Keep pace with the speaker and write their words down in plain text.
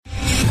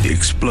The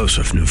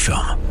explosive new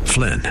film,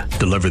 Flynn,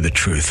 deliver the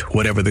truth,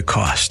 whatever the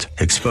cost,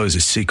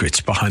 exposes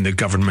secrets behind the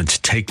government's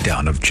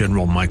takedown of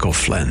General Michael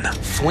Flynn.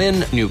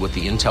 Flynn knew what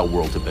the intel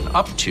world had been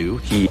up to.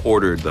 He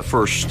ordered the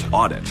first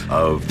audit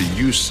of the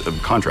use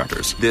of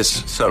contractors.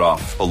 This set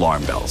off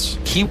alarm bells.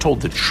 He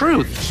told the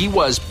truth. He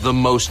was the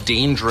most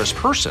dangerous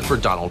person for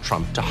Donald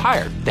Trump to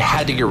hire. They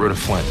had to get rid of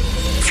Flynn.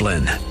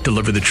 Flynn,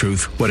 deliver the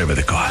truth, whatever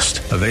the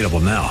cost. Available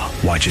now.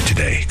 Watch it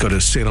today. Go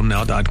to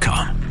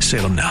salemnow.com.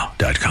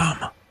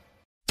 salemnow.com.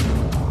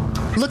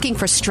 Looking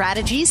for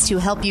strategies to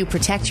help you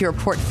protect your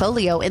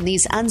portfolio in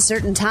these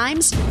uncertain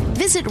times?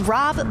 Visit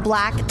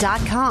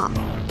robblack.com.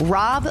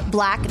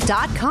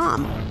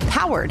 robblack.com,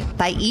 powered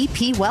by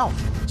EP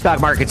Wealth. Stock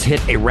markets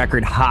hit a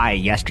record high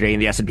yesterday in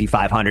the S&P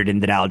 500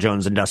 and the Dow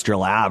Jones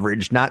Industrial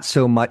Average. Not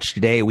so much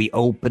today. We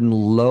open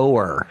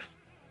lower.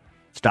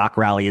 Stock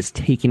rally is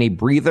taking a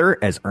breather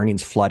as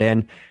earnings flood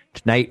in.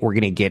 Tonight, we're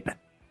going to get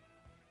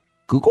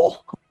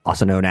Google,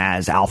 also known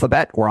as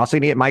Alphabet. We're also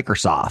going to get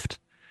Microsoft.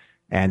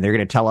 And they're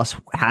going to tell us,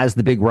 has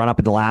the big run-up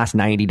in the last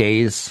 90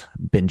 days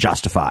been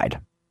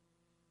justified?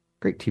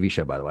 Great TV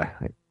show, by the way.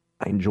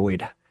 I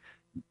enjoyed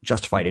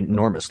Justified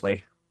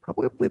enormously.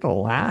 Probably the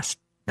last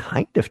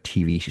kind of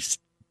TV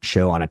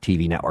show on a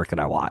TV network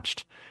that I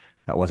watched.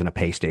 That wasn't a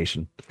pay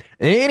station.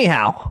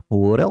 Anyhow,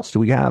 what else do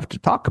we have to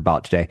talk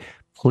about today?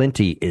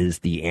 Plenty is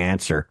the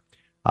answer.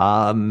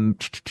 Stock's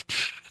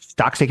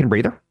taking a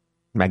breather.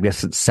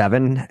 Magnificent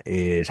Seven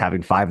is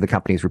having 5 of the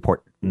company's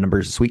report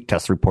numbers this week.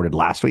 Tesla reported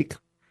last week.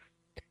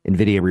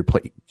 NVIDIA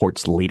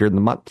reports later in the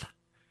month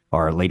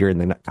or later in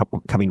the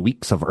coming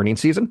weeks of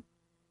earnings season.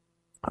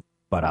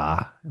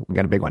 But we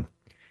got a big one.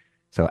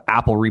 So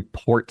Apple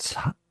reports,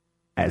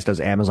 as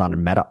does Amazon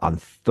and Meta, on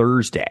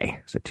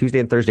Thursday. So Tuesday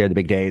and Thursday are the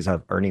big days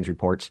of earnings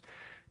reports.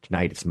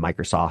 Tonight it's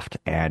Microsoft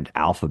and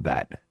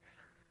Alphabet.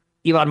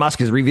 Elon Musk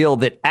has revealed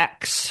that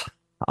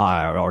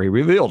he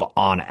revealed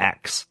on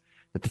X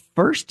that the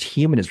first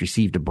human has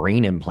received a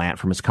brain implant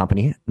from his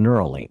company,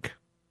 Neuralink.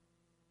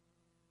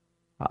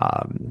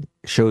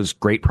 Shows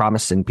great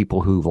promise in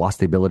people who've lost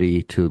the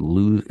ability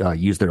to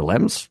use their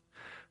limbs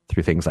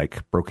through things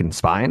like broken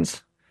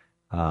spines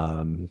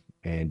and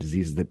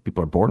diseases that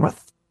people are born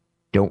with.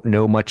 Don't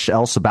know much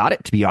else about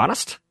it, to be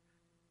honest.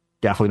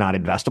 Definitely not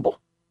investable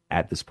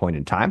at this point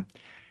in time,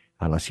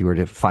 unless you were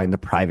to find the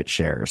private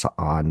shares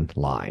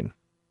online,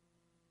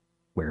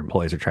 where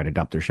employees are trying to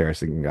dump their shares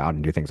so they can go out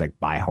and do things like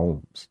buy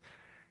homes.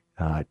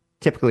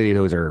 Typically,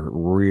 those are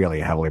really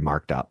heavily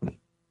marked up.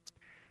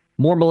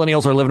 More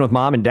millennials are living with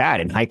mom and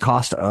dad in high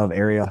cost of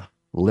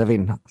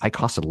living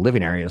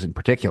areas in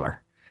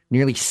particular.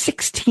 Nearly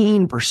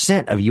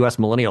 16% of U.S.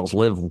 millennials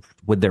live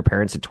with their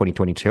parents in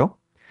 2022,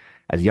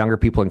 as younger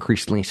people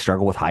increasingly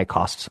struggle with high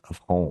costs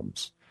of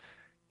homes.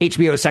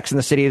 HBO's Sex and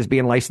the City is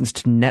being licensed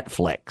to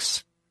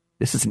Netflix.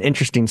 This is an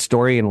interesting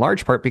story in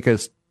large part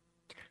because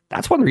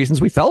that's one of the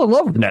reasons we fell in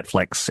love with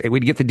Netflix.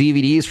 We'd get the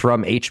DVDs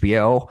from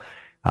HBO.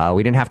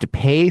 We didn't have to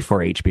pay for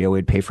HBO.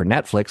 We'd pay for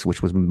Netflix,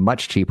 which was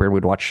much cheaper.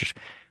 We'd watch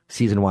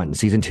Season 1,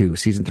 Season 2,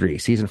 Season 3,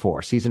 Season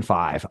 4, Season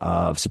 5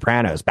 of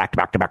Sopranos back to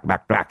back to back to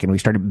back to back. And we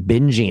started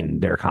binging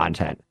their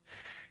content.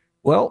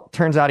 Well,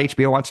 turns out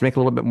HBO wants to make a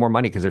little bit more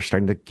money because they're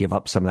starting to give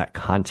up some of that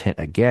content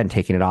again,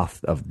 taking it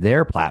off of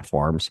their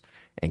platforms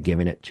and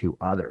giving it to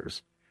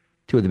others.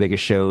 2 of the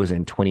biggest shows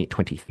in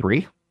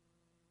 2023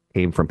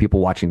 came from people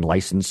watching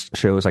licensed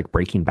shows like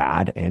Breaking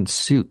Bad and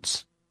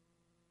Suits.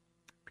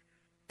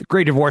 The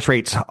great divorce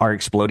rates are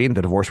exploding.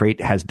 The divorce rate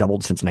has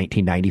doubled since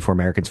 1990 for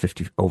Americans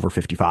over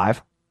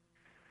 55.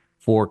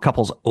 For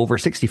couples over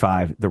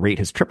 65, the rate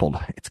has tripled.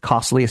 It's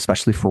costly,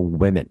 especially for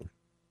women.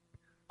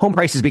 Home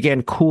prices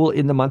began cool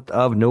in the month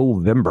of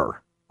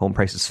November. Home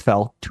prices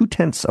fell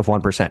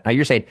 0.2%. Now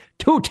you're saying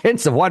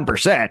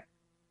 0.2%.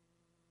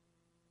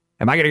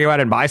 Am I going to go out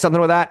and buy something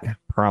with that?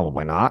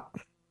 Probably not.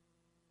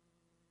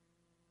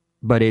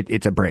 But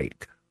it's a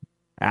break.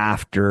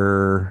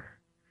 After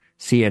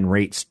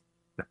seeing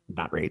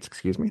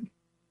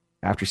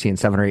after seeing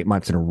 7 or 8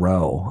 months in a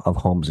row of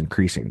homes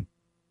increasing.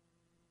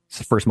 It's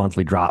the first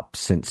monthly drop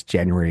since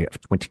January of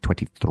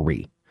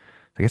 2023.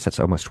 I guess that's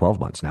almost 12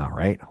 months now,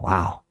 right?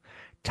 Wow.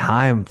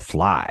 Time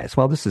flies.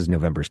 Well, this is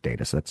November's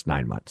data, so that's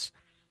 9 months.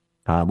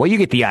 Well, you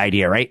get the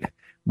idea, right?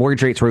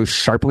 Mortgage rates rose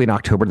sharply in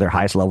October to their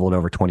highest level in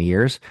over 20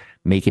 years,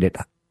 making it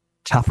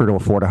tougher to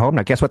afford a home.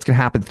 Now, guess what's going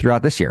to happen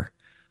throughout this year?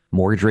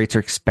 Mortgage rates are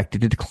expected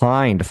to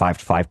decline to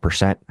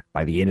 5%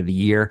 by the end of the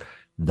year,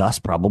 thus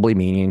probably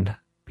meaning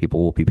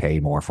people will be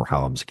paying more for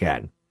homes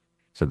again.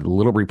 So the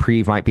little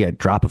reprieve might be a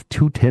drop of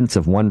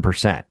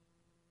 0.2%.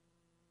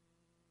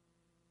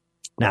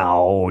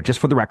 Now, just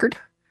for the record,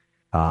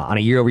 on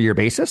a year-over-year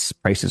basis,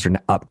 prices are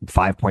up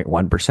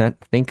 5.1%.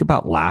 Think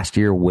about last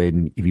year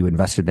when, if you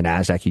invested in the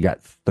NASDAQ, you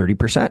got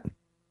 30%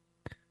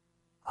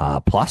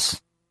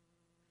 plus.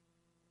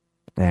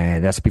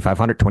 And S&P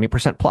 500,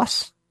 20%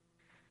 plus.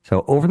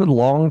 So over the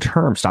long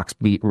term, stocks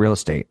beat real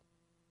estate.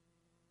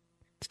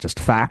 It's just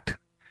a fact.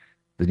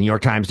 The New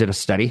York Times did a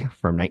study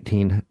from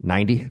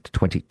 1990 to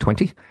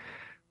 2020,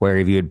 where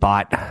if you had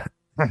bought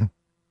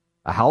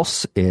a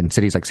house in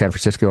cities like San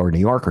Francisco or New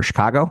York or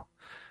Chicago,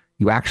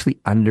 you actually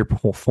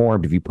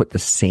underperformed if you put the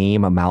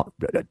same amount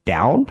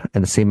down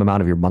and the same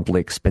amount of your monthly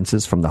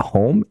expenses from the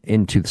home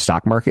into the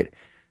stock market.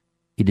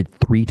 You did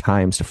 3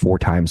 times to 4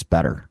 times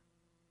better.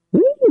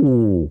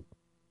 Ooh,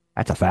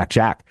 that's a fact,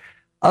 Jack.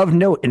 Of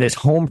note, in this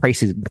home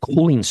prices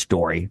cooling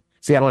story,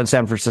 Seattle and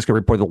San Francisco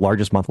reported the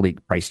largest monthly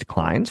price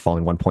declines,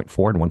 falling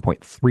 1.4 and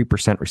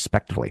 1.3%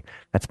 respectively.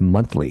 That's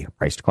monthly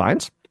price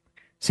declines.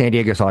 San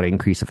Diego saw an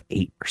increase of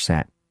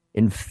 8%.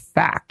 In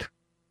fact,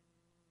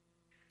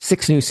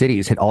 6 new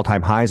cities hit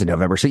all-time highs in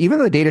November. So even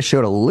though the data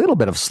showed a little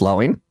bit of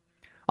slowing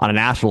on a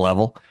national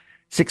level,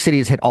 6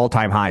 cities hit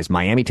all-time highs: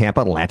 Miami,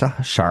 Tampa, Atlanta,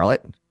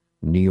 Charlotte,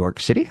 New York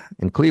City,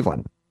 and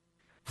Cleveland.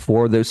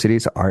 4 of those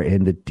cities are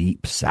in the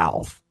deep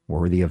South.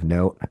 Worthy of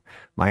note,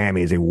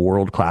 Miami is a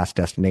world-class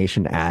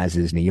destination, as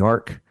is New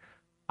York.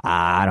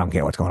 I don't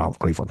get what's going on with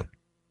Cleveland.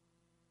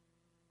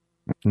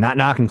 Not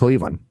knocking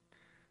Cleveland.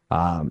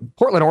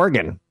 Portland,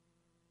 Oregon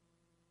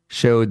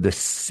showed the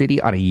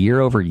city on a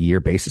year-over-year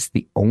basis,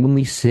 the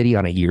only city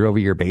on a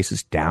year-over-year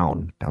basis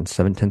down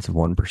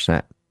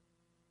 0.7%.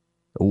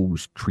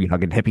 Those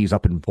tree-hugging hippies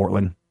up in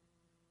Portland.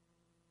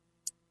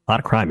 A lot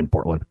of crime in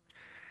Portland.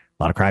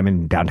 A lot of crime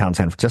in downtown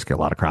San Francisco. A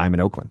lot of crime in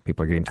Oakland.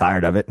 People are getting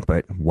tired of it,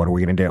 but what are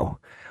we going to do?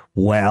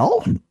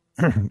 Well,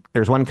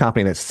 there's one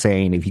company that's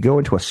saying if you go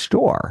into a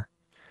store,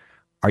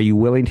 are you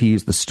willing to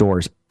use the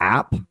store's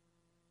app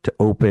to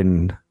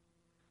open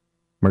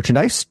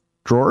merchandise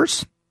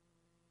drawers?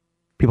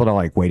 People don't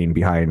like waiting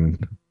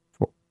behind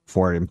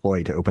for an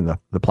employee to open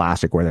the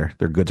plastic where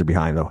their goods are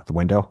behind the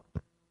window.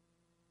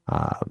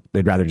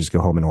 They'd rather just go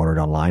home and order it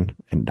online.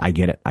 And I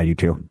get it. I do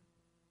too.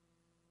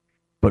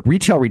 But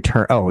retail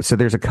return. Oh, so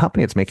there's a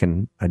company that's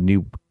making a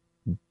new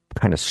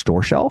kind of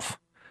store shelf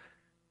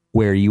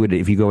where you would,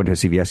 if you go into a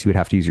CVS, you would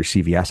have to use your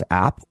CVS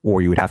app,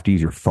 or you would have to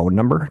use your phone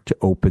number to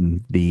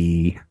open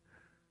the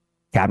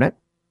cabinet,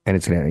 and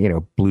it's going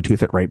to,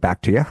 Bluetooth it right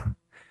back to you.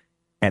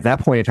 At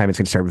that point in time, it's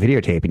going to start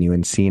videotaping you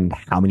and seeing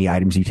how many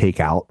items you take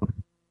out,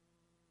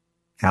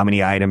 how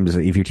many items,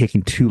 if you're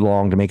taking too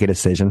long to make a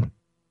decision.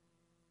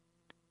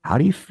 How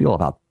do you feel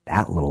about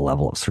that little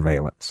level of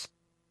surveillance?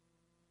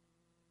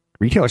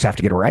 Retailers have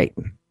to get it right,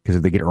 because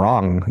if they get it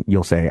wrong,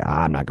 you'll say,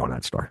 I'm not going to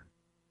that store.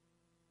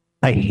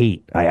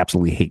 I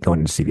absolutely hate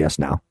going to CVS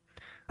now.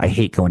 I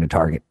hate going to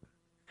Target.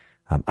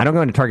 I don't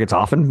go into Targets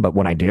often, but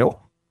when I do,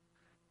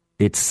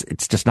 it's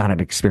just not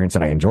an experience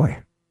that I enjoy.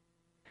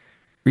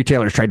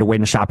 Retailers tried to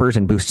win shoppers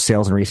and boost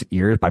sales in recent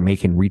years by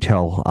making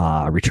retail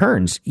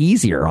returns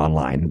easier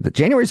online.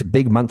 January is a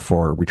big month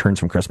for returns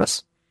from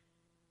Christmas,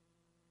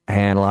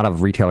 and a lot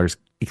of retailers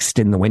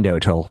extend the window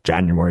till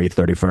January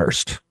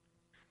 31st.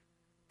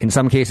 In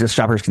some cases,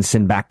 shoppers can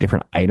send back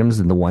different items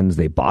than the ones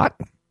they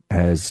bought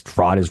as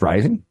fraud is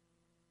rising.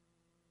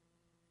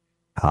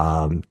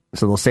 So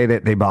they'll say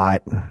that they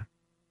bought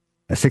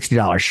a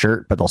 $60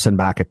 shirt, but they'll send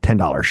back a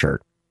 $10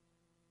 shirt.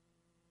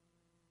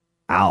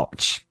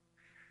 Ouch.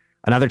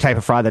 Another type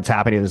of fraud that's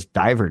happening is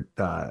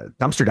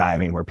dumpster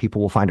diving, where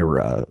people will find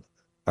a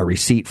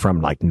receipt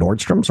from like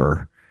Nordstrom's,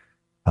 or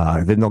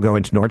then they'll go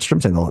into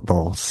Nordstrom's and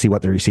they'll see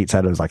what the receipt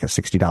said. It was like a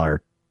 $60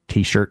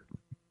 t-shirt.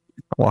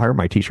 Well, I heard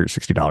my t-shirt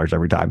 $60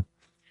 every time.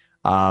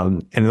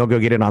 And they'll go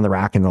get it on the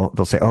rack and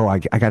they'll say, oh, I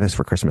got this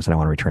for Christmas and I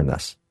want to return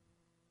this.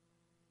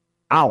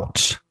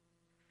 Ouch.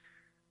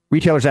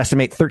 Retailers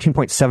estimate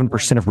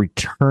 13.7% of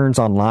returns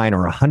online,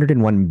 or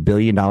 $101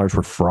 billion,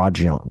 were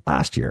fraudulent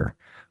last year.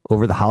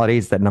 Over the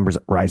holidays, that number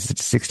rises to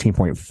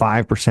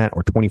 16.5%,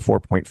 or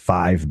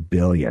 $24.5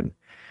 billion.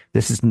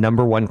 This is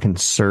number one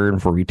concern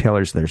for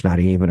retailers. There's not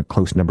even a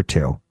close number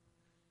 2.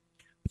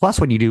 Plus,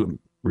 when you do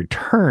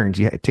returns,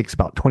 it takes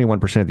about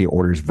 21% of the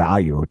order's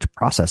value to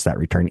process that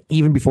return,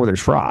 even before there's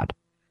fraud.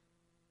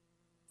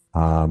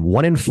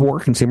 1 in 4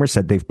 consumers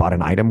said they've bought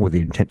an item with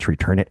the intent to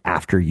return it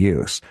after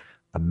use.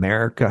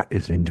 America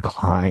is in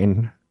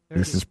decline.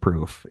 This is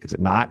proof, is it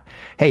not?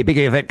 Hey, big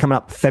event coming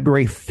up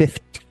February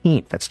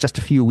 15th. That's just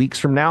a few weeks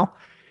from now.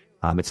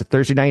 It's a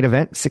Thursday night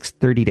event,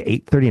 6:30 to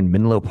 8:30 in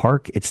Menlo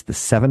Park. It's the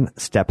 7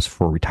 Steps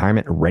for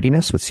Retirement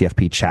Readiness with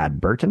CFP Chad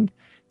Burton.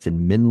 It's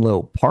in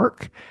Menlo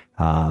Park.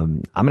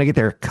 I'm going to get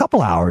there a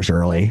couple hours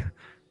early.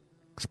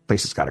 This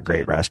place has got a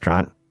great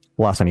restaurant.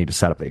 Plus, I need to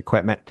set up the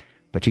equipment.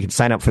 But you can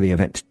sign up for the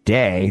event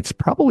today. It's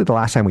probably the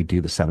last time we do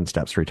the 7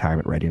 Steps for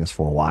Retirement Readiness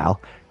for a while.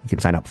 You can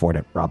sign up for it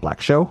at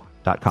robblackshow.com.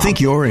 Think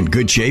you're in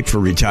good shape for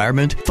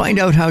retirement? Find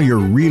out how you're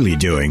really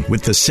doing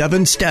with the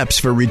 7 Steps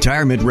for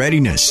Retirement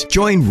Readiness.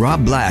 Join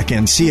Rob Black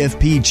and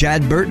CFP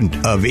Chad Burton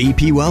of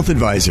AP Wealth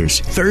Advisors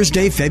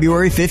Thursday,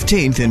 February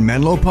 15th in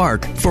Menlo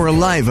Park for a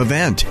live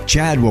event.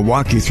 Chad will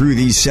walk you through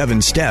these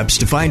 7 steps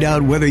to find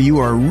out whether you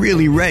are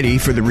really ready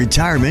for the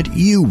retirement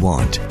you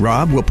want.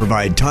 Rob will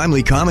provide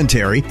timely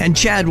commentary, and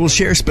Chad will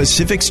share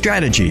specific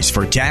strategies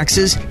for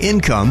taxes,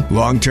 income,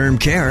 long-term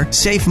care,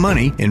 safe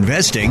money,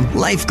 investing,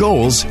 life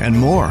goals, and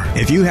more.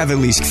 If you have at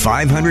least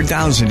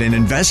 $500,000 in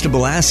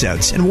investable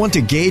assets and want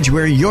to gauge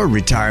where your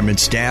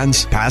retirement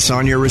stands, pass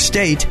on your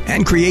estate,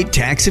 and create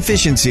tax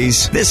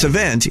efficiencies, this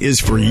event is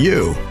for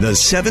you. The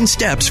 7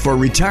 Steps for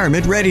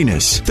Retirement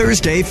Readiness.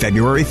 Thursday,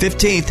 February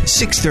 15th,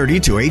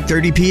 6:30 to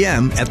 8:30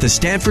 p.m. at the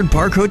Stanford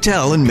Park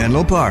Hotel in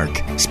Menlo Park.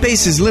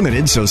 Space is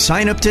limited, so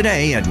sign up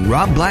today at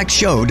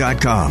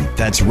robblackshow.com.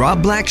 That's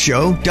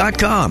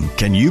robblackshow.com.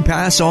 Can you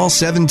pass all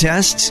 7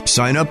 tests?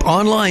 Sign up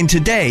online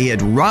today at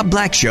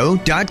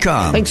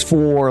robblackshow.com. Thanks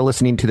for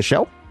listening to the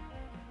show.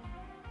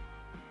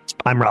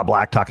 I'm Rob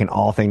Black, talking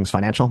all things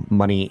financial,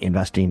 money,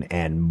 investing,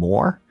 and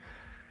more.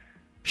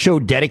 Show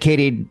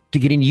dedicated to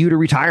getting you to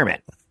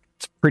retirement.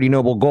 It's a pretty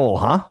noble goal,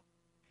 huh?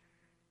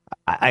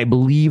 I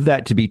believe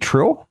that to be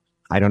true.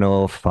 I don't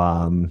know if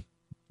you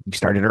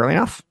started early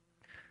enough.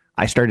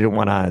 I started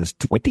when I was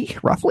 20,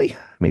 roughly,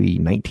 maybe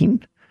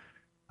 19,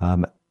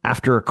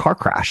 after a car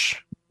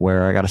crash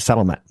where I got a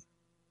settlement.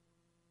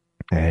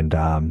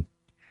 And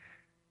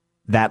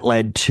that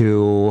led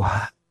to,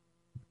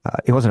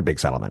 it wasn't a big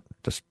settlement,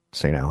 just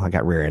so you know. I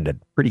got rear-ended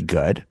pretty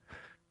good.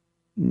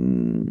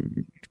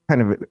 Kind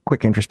of a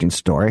quick, interesting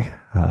story.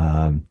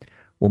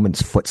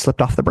 Woman's foot slipped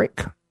off the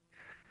brake,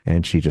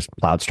 and she just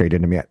plowed straight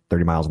into me at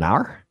 30 miles an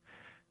hour.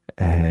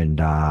 And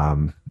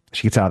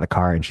she gets out of the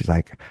car, and she's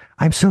like,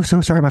 "I'm so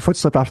sorry, my foot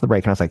slipped off the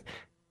brake." And I was like,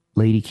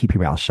 "Lady, keep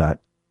your mouth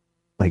shut.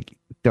 Like,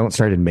 don't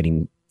start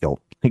admitting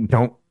guilt. Like,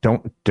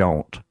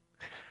 don't.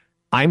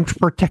 I'm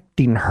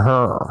protecting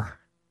her,"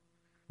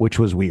 which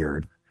was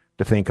weird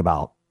to think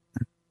about.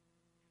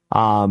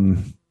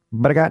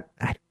 But I got,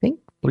 I think,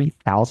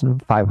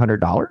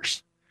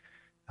 $3,500.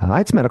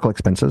 It's medical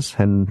expenses,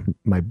 and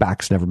my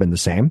back's never been the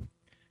same.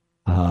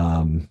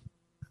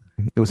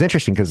 It was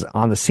interesting because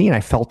on the scene,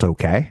 I felt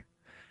okay.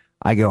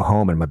 I go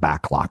home and my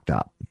back locked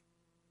up.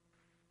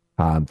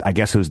 I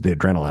guess it was the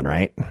adrenaline,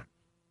 right?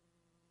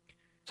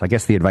 So I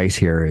guess the advice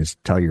here is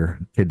tell your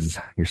kids,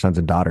 your sons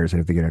and daughters,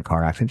 if they get in a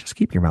car accident, just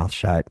keep your mouth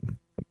shut.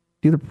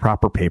 Do the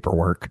proper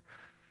paperwork.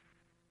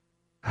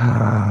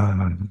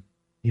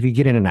 If you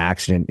get in an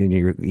accident, and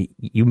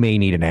you may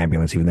need an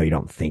ambulance, even though you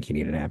don't think you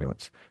need an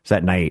ambulance. So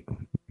that night,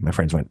 my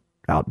friends went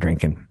out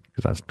drinking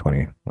because I was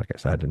 20, like I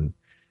said, and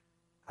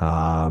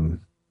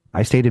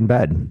I stayed in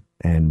bed,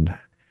 and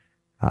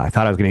I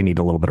thought I was going to need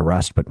a little bit of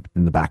rest, but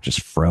then the back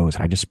just froze,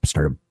 and I just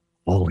started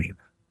bawling.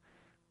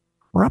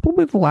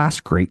 Probably the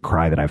last great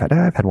cry that I've had.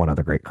 I've had one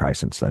other great cry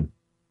since then.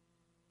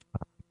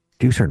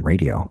 Producer in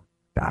radio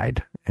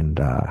died, and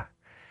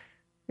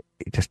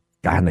just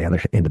guy on the other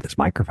end of this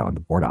microphone, the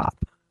board op,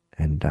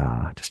 and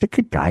just a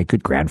good guy,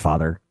 good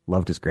grandfather,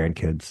 loved his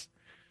grandkids,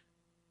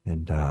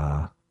 and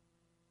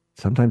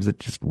sometimes it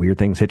just weird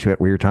things hit you at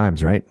weird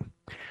times, right?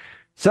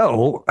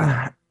 So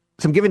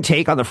some give and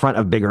take on the front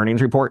of big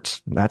earnings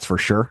reports, that's for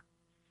sure.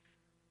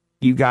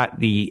 You got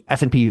the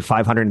S&P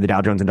 500 and the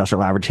Dow Jones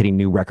Industrial Average hitting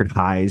new record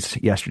highs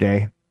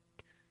yesterday.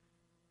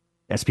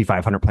 S&P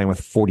 500 playing with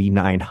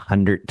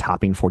 4,900,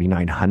 topping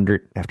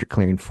 4,900 after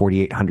clearing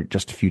 4,800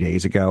 just a few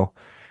days ago.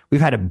 We've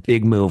had a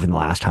big move in the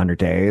last 100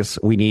 days.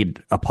 We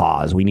need a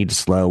pause. We need to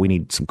slow. We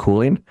need some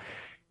cooling.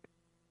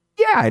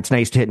 Yeah, it's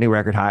nice to hit new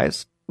record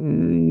highs.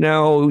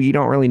 No, you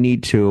don't really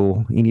need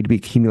to. You need to be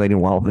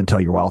accumulating wealth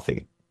until you're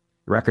wealthy.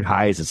 Record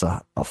highs is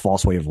a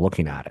false way of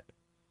looking at it.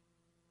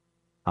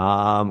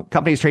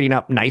 Companies trading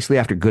up nicely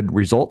after good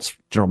results.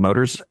 General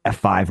Motors,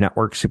 F5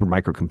 Network,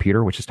 Supermicro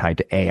Computer, which is tied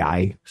to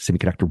AI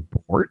semiconductor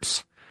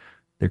boards.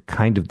 They're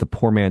kind of the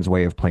poor man's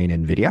way of playing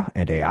NVIDIA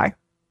and AI.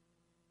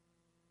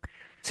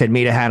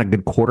 Meta had a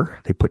good quarter.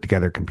 They put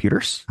together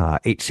computers.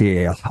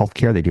 HCA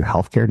Healthcare, they do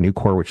healthcare.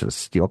 Nucor, which is a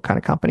steel kind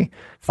of company.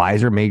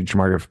 Pfizer,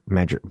 major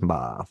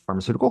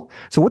pharmaceutical.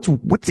 So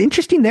what's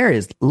interesting there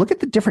is look at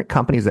the different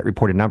companies that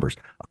reported numbers.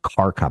 A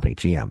car company,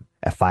 GM.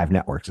 F5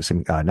 Networks,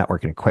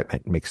 network and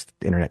equipment, makes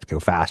the internet go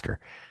faster.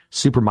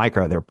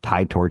 Supermicro, they're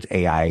tied towards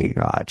AI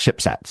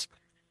chipsets.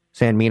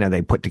 Sanmina,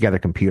 they put together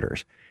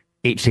computers.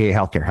 HCA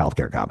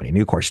healthcare company.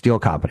 Nucor, steel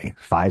company.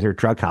 Pfizer,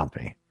 drug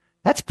company.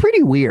 That's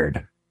pretty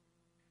weird.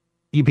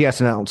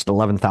 UPS announced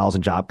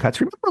 11,000 job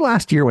cuts. Remember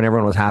last year when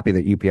everyone was happy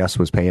that UPS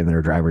was paying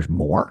their drivers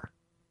more?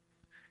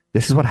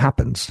 This is what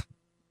happens.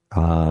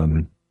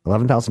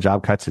 11,000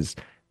 job cuts is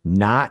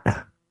not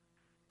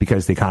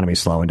because the economy is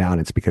slowing down.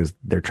 It's because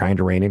they're trying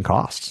to rein in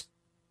costs.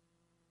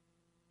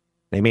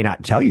 They may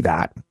not tell you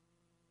that.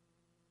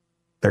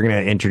 They're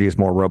going to introduce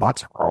more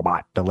robots.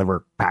 Robot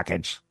deliver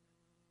package.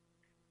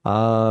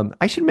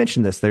 I should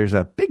mention this. There's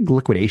a big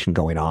liquidation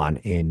going on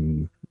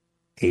in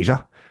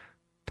Asia,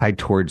 tied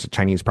towards a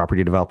Chinese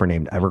property developer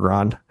named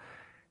Evergrande.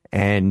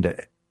 And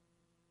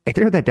I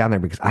threw that down there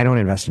because I don't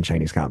invest in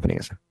Chinese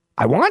companies.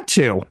 I want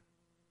to,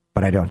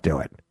 but I don't do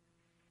it.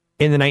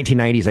 In the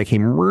 1990s, I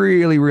came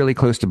really, really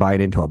close to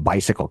buying into a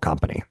bicycle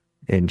company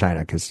in China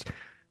because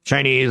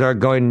Chinese are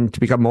going to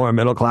become more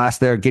middle class.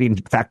 They're getting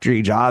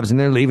factory jobs and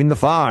they're leaving the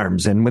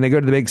farms. And when they go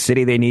to the big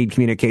city, they need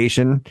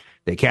communication.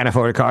 They can't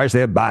afford cars.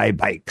 They buy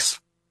bikes.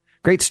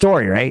 Great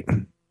story, right?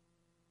 And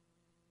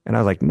I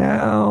was like,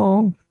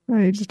 no,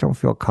 I just don't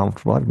feel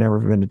comfortable. I've never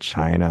been to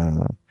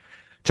China.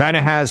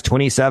 China has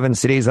 27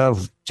 cities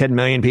of 10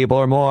 million people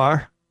or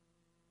more.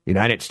 The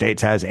United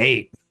States has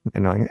 8.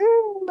 And I'm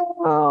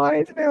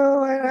like,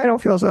 no, I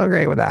don't feel so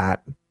great with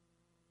that.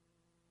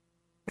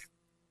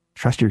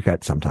 Trust your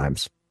gut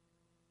sometimes.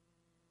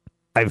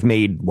 I've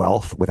made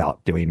wealth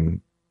without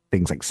doing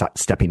things like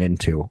stepping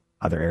into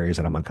other areas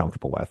that I'm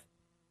uncomfortable with.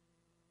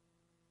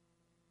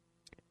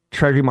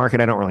 Treasury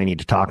market, I don't really need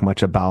to talk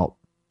much about.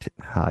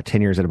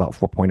 10 years at about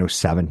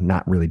 4.07,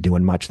 not really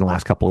doing much in the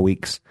last couple of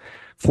weeks.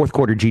 Fourth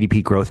quarter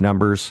GDP growth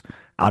numbers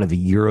out of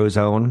the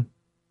Eurozone,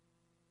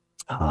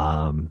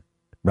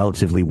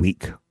 relatively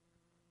weak.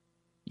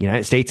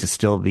 United States is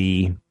still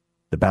the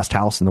best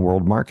house in the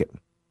world market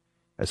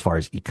as far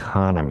as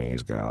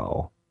economies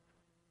go.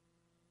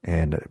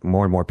 And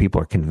more people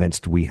are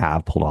convinced we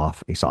have pulled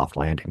off a soft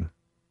landing.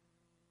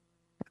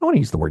 I don't want to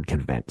use the word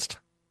convinced,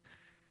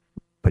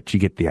 but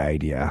you get the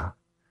idea.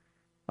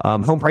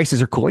 Home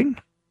prices are cooling.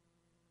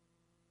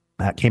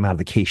 That came out of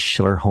the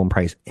Case-Shiller Home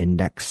Price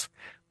Index.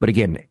 But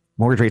again,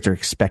 mortgage rates are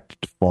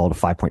expected to fall to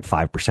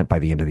 5.5% by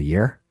the end of the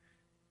year.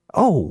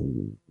 Oh,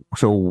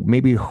 so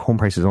maybe home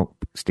prices don't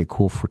stay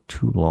cool for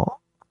too long.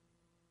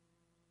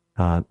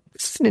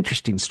 This is an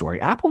interesting story.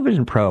 Apple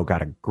Vision Pro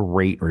got a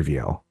great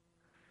review.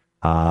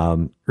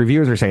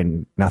 Reviewers are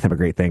saying nothing but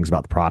great things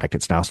about the product.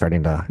 It's now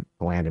starting to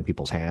land in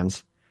people's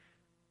hands.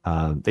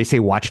 They say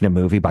watching a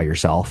movie by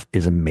yourself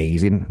is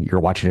amazing. You're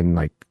watching it in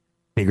like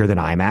bigger than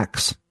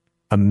IMAX.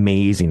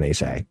 Amazing, they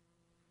say.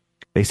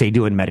 They say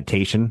doing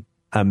meditation.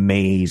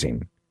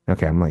 Amazing.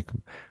 Okay, I'm like,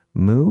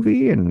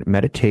 movie and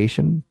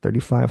meditation,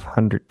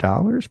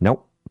 $3,500?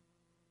 Nope.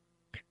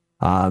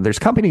 There's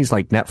companies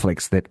like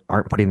Netflix that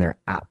aren't putting their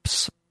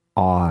apps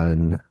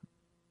on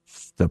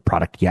the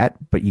product yet,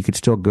 but you could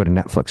still go to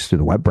Netflix through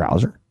the web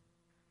browser.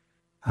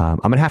 I'm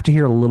going to have to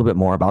hear a little bit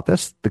more about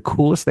this. The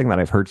coolest thing that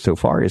I've heard so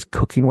far is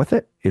cooking with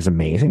it is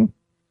amazing.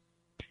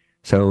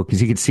 So,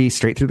 because you can see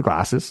straight through the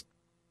glasses,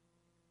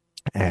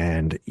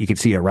 and you can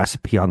see a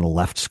recipe on the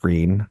left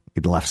screen,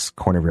 the left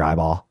corner of your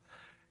eyeball.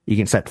 You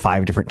can set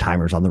 5 different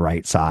timers on the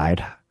right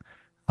side.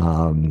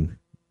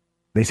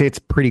 They say it's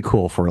pretty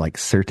cool for like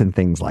certain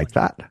things like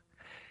that.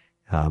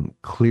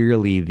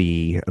 Clearly,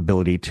 the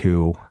ability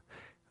to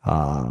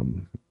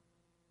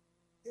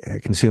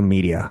consume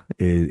media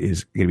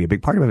is going to be a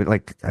big part of it.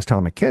 Like I was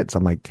telling my kids,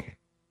 I'm like,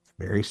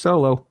 very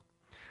solo.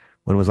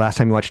 When was the last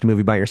time you watched a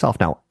movie by yourself?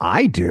 Now,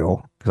 I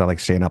do, because I like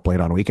staying up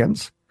late on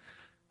weekends.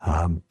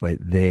 But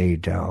they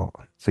don't.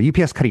 So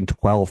UPS cutting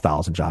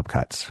 12,000 job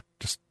cuts.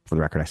 Just for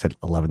the record, I said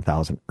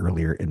 11,000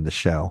 earlier in the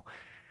show.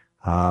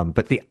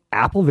 But the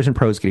Apple Vision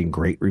Pro is getting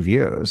great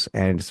reviews,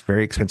 and it's a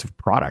very expensive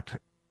product.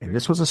 And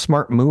this was a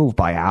smart move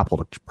by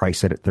Apple to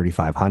price it at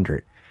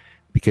 $3,500,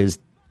 because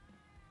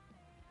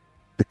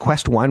the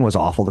Quest 1 was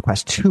awful. The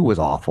Quest 2 was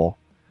awful.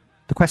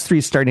 The Quest 3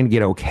 is starting to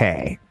get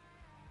okay.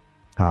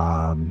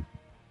 But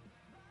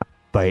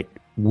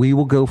we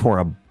will go for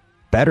a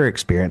better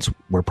experience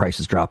where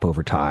prices drop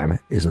over time,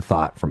 is a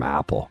thought from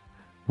Apple.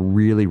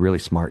 Really, really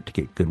smart to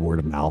get good word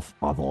of mouth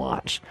on the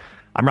launch.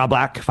 I'm Rob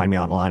Black. Find me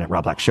online at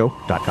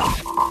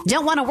robblackshow.com.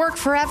 Don't want to work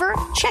forever?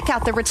 Check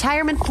out the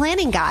Retirement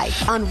Planning Guide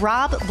on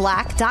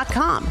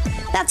robblack.com.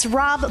 That's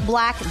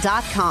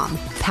robblack.com.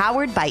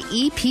 Powered by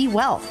EP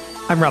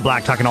Wealth. I'm Rob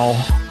Black, talking all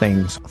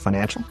things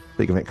financial.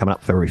 Big event coming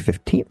up February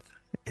 15th.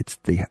 It's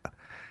the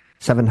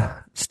 7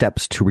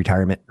 Steps to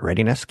Retirement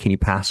Readiness. Can you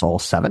pass all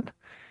 7?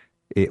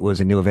 It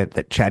was a new event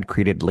that Chad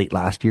created late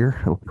last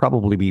year. It will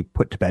probably be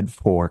put to bed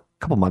for a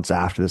couple months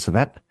after this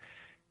event.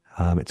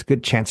 It's a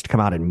good chance to come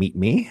out and meet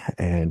me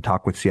and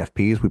talk with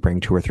CFPs. We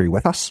bring 2 or 3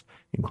 with us,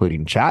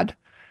 including Chad.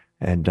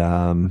 And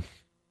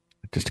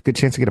just a good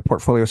chance to get a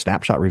portfolio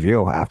snapshot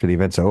review after the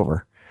event's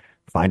over.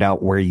 Find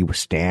out where you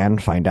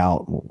stand. Find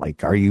out,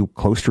 like, are you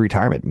close to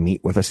retirement?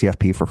 Meet with a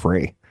CFP for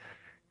free.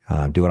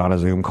 Do it on a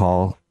Zoom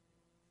call.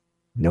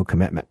 No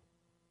commitment.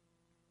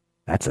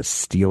 That's a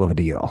steal of a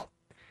deal.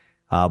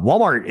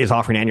 Walmart is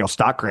offering annual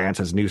stock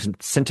grants as a new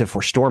incentive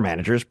for store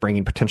managers,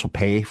 bringing potential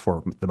pay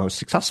for the most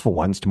successful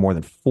ones to more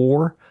than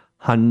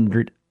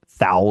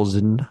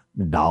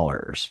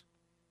 $400,000.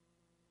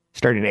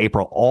 Starting in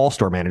April, all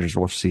store managers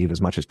will receive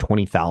as much as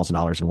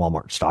 $20,000 in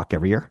Walmart stock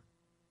every year.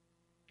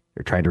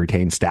 They're trying to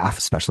retain staff,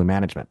 especially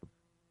management.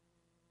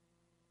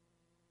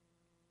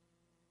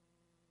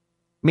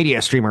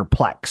 Media streamer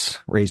Plex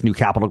raised new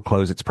capital to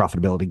close its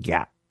profitability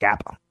gap.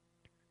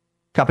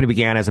 Company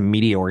began as a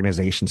media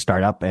organization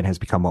startup and has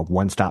become a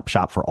one-stop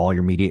shop for all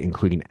your media,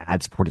 including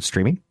ad-supported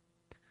streaming.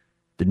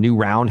 The new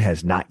round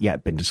has not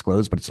yet been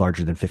disclosed, but it's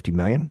larger than $50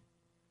 million.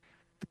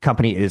 The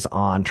company is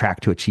on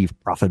track to achieve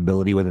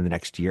profitability within the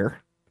next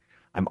year.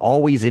 I'm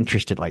always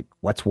interested, like,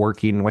 what's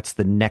working? What's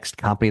the next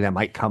company that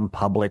might come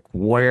public?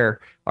 Where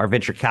are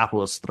venture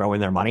capitalists throwing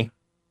their money?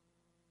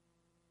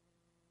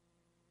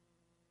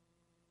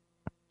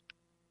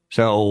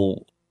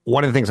 So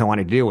one of the things I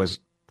wanted to do was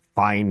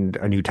find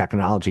a new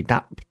technology,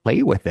 not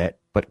play with it,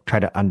 but try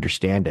to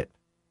understand it.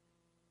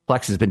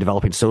 Plex has been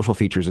developing social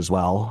features as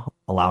well,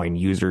 allowing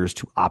users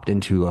to opt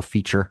into a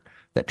feature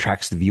that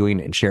tracks the viewing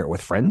and share it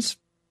with friends.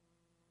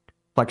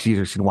 Plex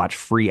users can watch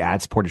free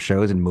ad-supported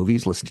shows and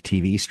movies, listen to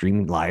TV,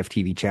 stream live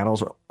TV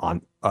channels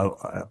on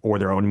or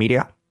their own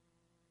media.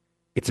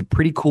 It's a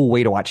pretty cool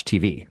way to watch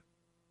TV.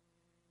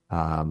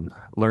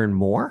 Learn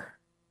more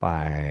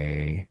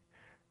by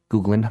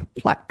Googling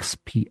Plex,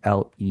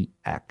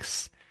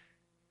 Plex.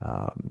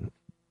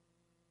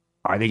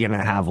 Are they going to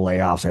have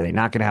layoffs? Are they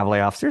not going to have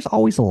layoffs? There's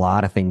always a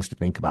lot of things to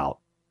think about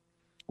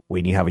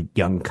when you have a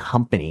young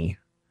company.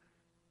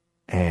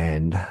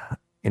 And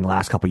in the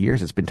last couple of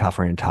years, it's been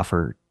tougher and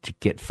tougher to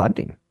get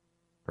funding,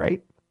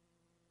 right?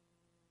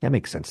 That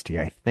makes sense to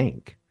you, I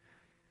think.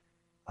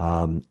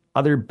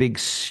 Other big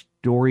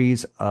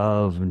stories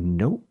of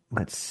note.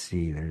 Let's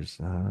see. There's,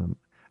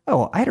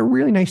 I had a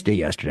really nice day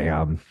yesterday.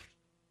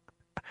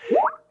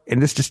 And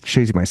this just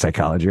shows you my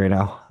psychology right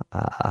now.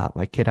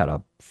 My kid had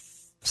a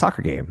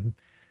soccer game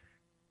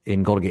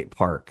in Golden Gate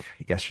Park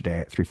yesterday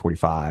at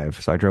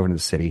 3:45. So I drove into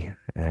the city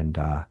and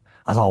I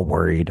was all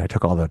worried. I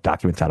took all the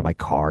documents out of my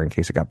car in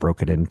case it got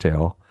broken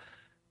into,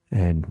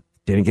 and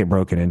didn't get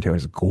broken into. It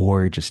was a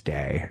gorgeous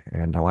day,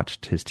 and I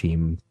watched his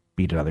team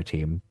beat another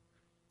team.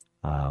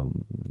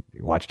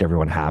 Watched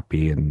everyone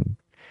happy, and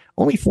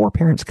only 4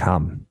 parents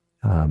come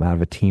out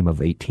of a team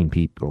of 18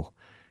 people.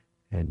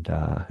 And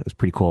it was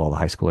pretty cool. All the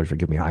high schoolers would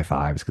give me high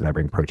fives because I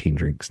bring protein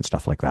drinks and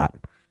stuff like that.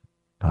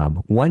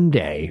 One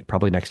day,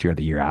 probably next year or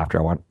the year after,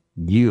 I want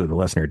you, the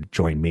listener, to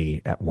join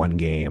me at one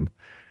game.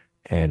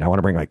 And I want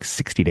to bring like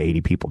 60 to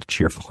 80 people to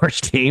cheer for his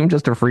team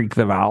just to freak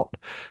them out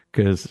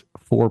because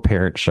 4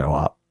 parents show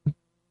up.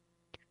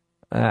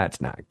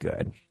 That's not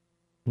good.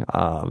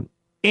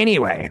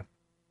 Anyway,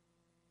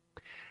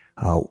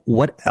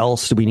 what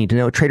else do we need to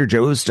know? Trader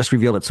Joe's just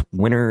revealed its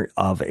winner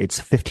of its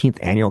 15th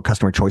annual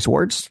Customer Choice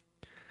Awards.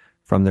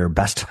 From their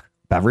best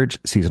beverage,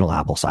 seasonal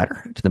apple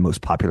cider, to the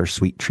most popular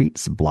sweet treat,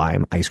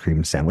 Sublime ice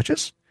cream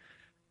sandwiches.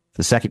 For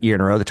the second year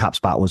in a row, the top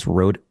spot was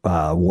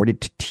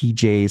awarded to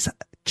TJ's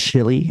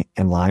chili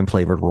and lime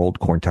flavored rolled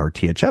corn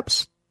tortilla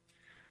chips.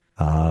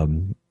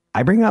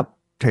 I bring up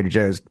Trader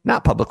Joe's,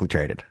 not publicly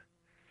traded,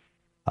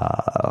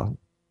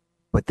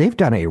 but they've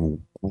done a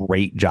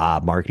great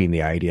job marketing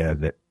the idea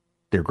that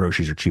their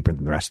groceries are cheaper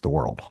than the rest of the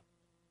world.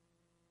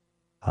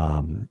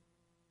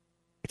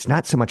 It's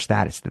not so much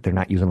that, it's that they're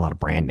not using a lot of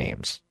brand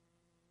names.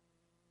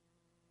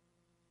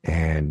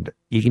 And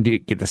you can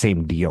get the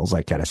same deals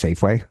like at a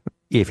Safeway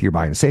if you're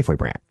buying the Safeway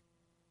brand.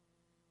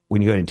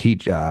 When you go to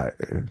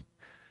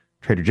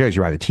Trader Joe's,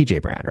 you buy the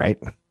TJ brand, right?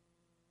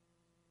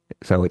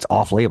 So it's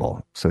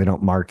off-label, so they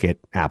don't market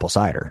apple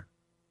cider.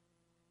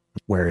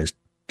 Whereas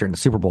during the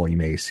Super Bowl, you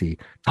may see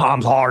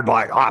Tom's Hard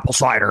like apple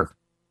cider.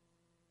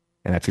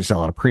 And that's going to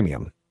sell at a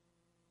premium.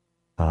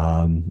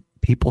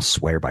 People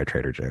swear by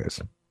Trader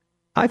Joe's.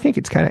 I think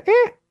it's kind of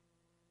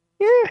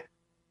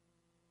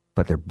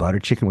but their butter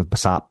chicken with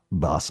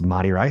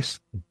basmati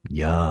rice,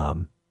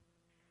 yum.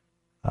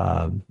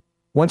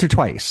 Once or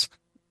twice,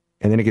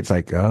 and then it gets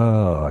like,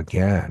 oh,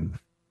 again.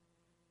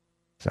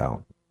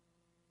 So,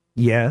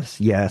 yes,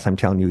 I'm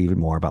telling you even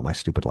more about my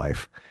stupid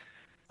life.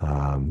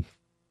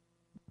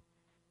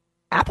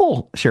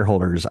 Apple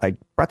shareholders, I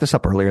brought this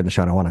up earlier in the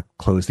show, and I want to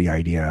close the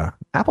idea.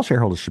 Apple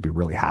shareholders should be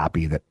really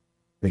happy that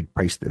they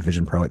priced the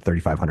Vision Pro at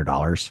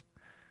 $3,500.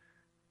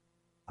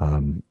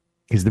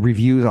 Is the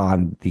reviews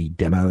on the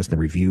demos, the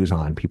reviews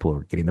on people who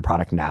are getting the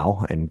product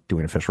now and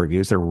doing official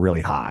reviews, they're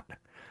really hot.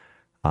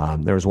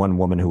 There was one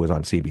woman who was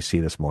on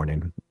CBC this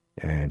morning,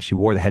 and she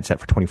wore the headset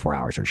for 24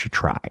 hours, or she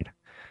tried.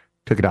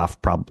 Took it off,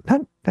 I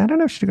don't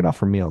know if she took it off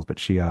for meals, but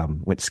she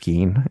went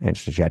skiing, and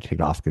she had to take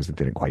it off because it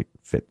didn't quite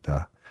fit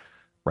the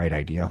right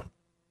idea.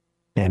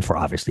 And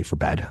obviously for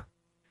bed.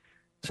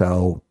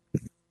 So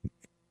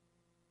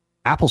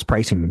Apple's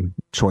pricing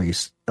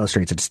choice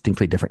illustrates a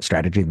distinctly different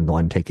strategy than the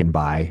one taken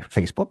by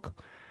Facebook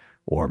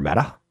or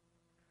Meta.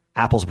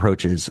 Apple's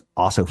approach is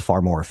also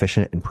far more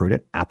efficient and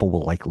prudent. Apple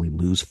will likely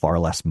lose far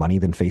less money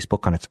than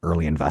Facebook on its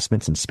early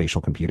investments in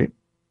spatial computing.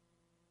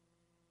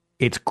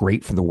 It's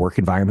great for the work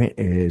environment,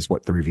 is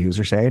what the reviews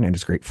are saying, and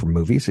it's great for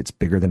movies. It's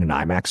bigger than an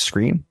IMAX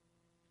screen.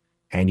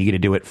 And you get to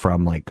do it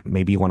from, like,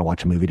 maybe you want to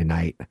watch a movie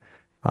tonight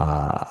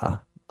on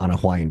a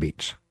Hawaiian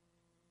beach.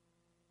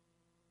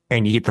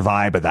 And you get the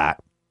vibe of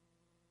that.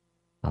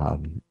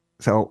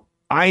 So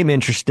I'm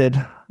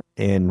interested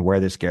in where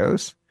this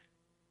goes.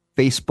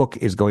 Facebook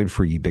is going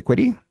for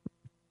ubiquity,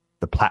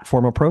 the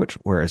platform approach,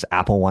 whereas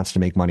Apple wants to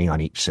make money on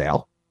each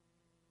sale.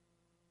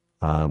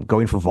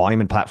 Going for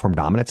volume and platform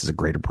dominance is a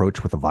great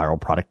approach with a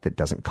viral product that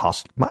doesn't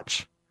cost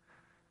much.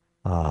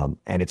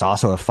 And it's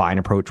also a fine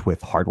approach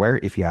with hardware.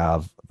 If you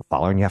have the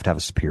following, you have to have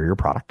a superior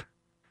product.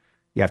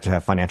 You have to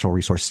have financial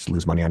resources to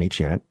lose money on each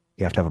unit.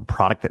 You have to have a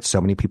product that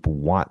so many people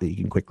want that you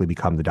can quickly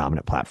become the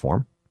dominant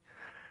platform.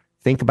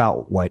 Think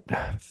about what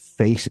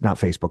Microsoft,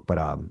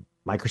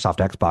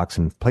 Xbox,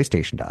 and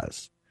PlayStation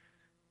does.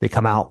 They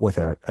come out with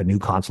a new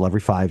console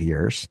every 5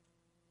 years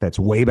that's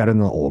way better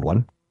than the old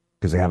one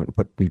because they haven't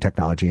put new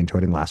technology into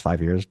it in the last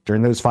 5 years.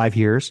 During those 5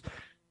 years,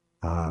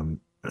 the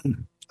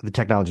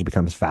technology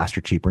becomes faster,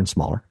 cheaper, and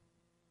smaller.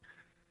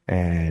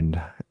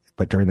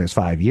 But during those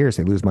 5 years,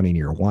 they lose money in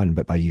year one.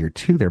 But by year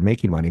two, they're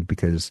making money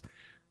because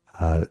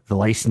the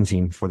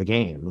licensing for the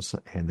games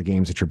and the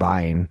games that you're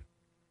buying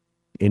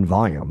in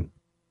volume.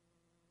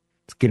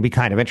 It's going to be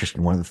kind of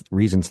interesting. One of the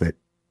reasons that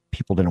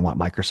people didn't want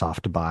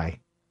Microsoft to buy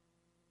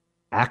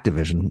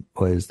Activision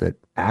was that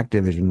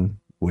Activision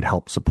would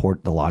help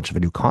support the launch of a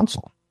new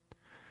console.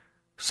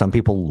 Some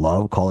people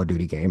love Call of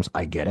Duty games.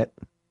 I get it.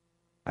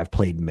 I've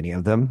played many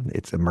of them.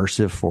 It's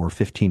immersive for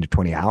 15 to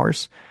 20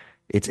 hours.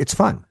 It's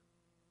fun.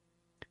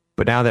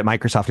 But now that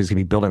Microsoft is going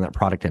to be building that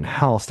product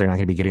in-house, they're not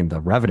going to be getting the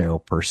revenue,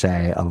 per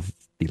se, of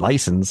the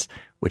license,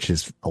 which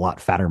is a lot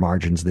fatter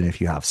margins than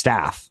if you have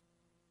staff.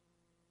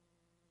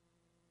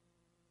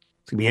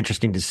 It's going to be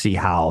interesting to see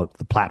how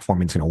the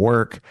platforming is going to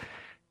work,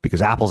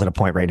 because Apple's at a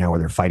point right now where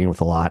they're fighting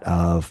with a lot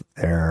of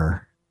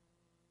their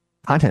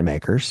content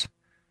makers,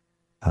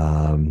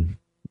 a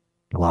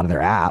lot of their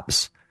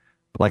apps.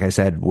 But like I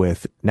said,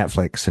 with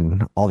Netflix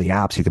and all the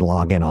apps, you can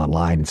log in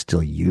online and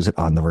still use it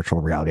on the virtual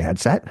reality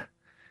headset.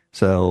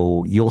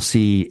 So you'll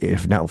see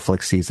if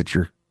Netflix sees that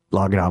you're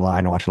logging online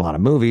and watching a lot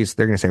of movies,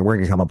 they're going to say, we're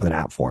going to come up with an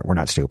app for it. We're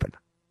not stupid.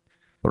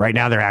 But right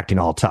now they're acting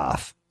all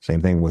tough.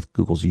 Same thing with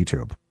Google's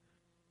YouTube.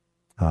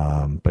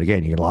 But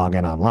again, you can log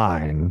in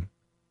online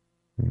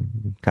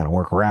and kind of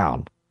work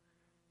around.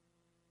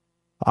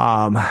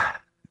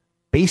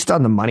 Based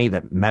on the money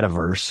that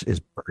Metaverse is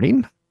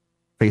burning,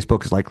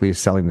 Facebook is likely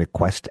selling the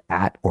Quest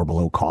at or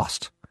below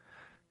cost.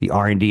 The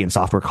R&D and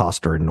software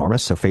costs are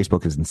enormous, so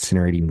Facebook is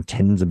incinerating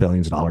tens of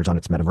billions of dollars on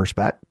its Metaverse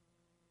bet.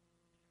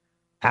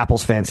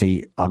 Apple's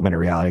fancy augmented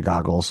reality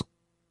goggles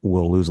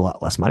will lose a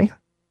lot less money,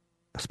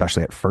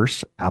 especially at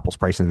first. Apple's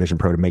pricing the Vision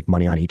Pro to make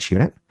money on each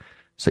unit.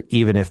 So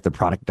even if the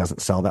product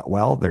doesn't sell that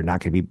well, they're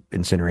not going to be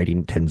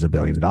incinerating tens of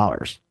billions of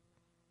dollars.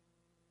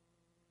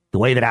 The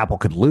way that Apple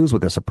could lose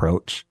with this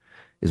approach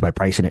is by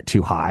pricing it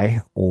too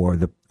high or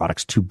the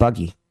product's too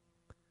buggy.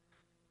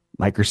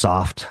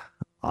 Microsoft,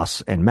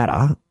 us, and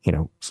Meta,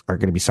 are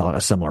going to be selling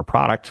a similar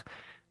product.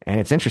 And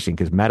it's interesting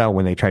because Meta,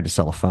 when they tried to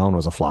sell a phone,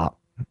 was a flop.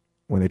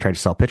 When they tried to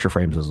sell picture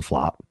frames, was a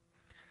flop.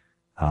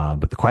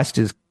 But the Quest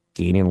is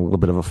gaining a little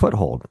bit of a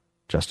foothold.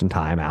 Just in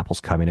time, Apple's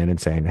coming in and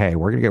saying, hey,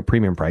 we're going to go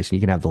premium price and you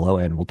can have the low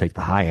end. We'll take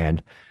the high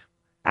end.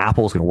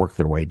 Apple's going to work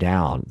their way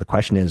down. The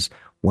question is,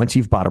 once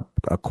you've bought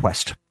a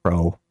Quest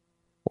Pro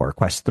or a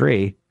Quest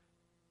 3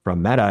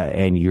 from Meta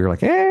and you're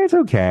like, it's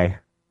okay.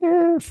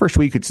 First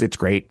week, it's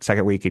great.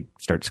 Second week, it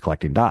starts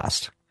collecting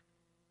dust.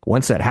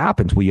 Once that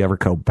happens, will you ever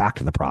go back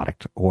to the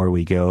product, or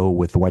we go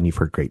with the one you've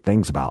heard great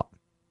things about?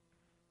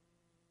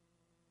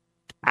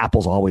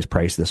 Apple's always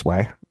priced this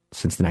way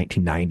since the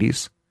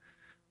 1990s.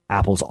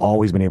 Apple's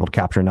always been able to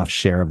capture enough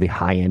share of the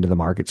high end of the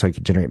market so it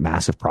can generate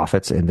massive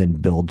profits and then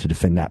build to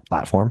defend that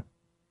platform.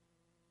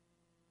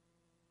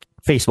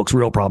 Facebook's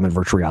real problem in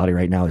virtual reality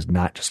right now is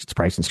not just its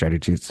pricing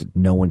strategy. It's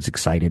no one's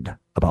excited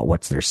about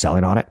what they're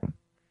selling on it.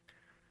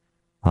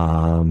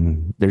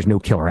 There's no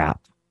killer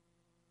app.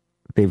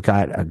 They've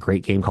got a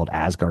great game called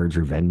Asgard's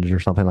Revenge or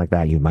something like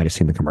that. You might have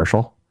seen the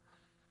commercial.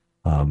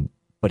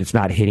 But it's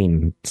not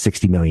hitting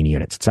 60 million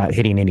units. It's not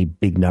hitting any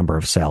big number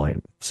of sell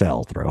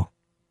through.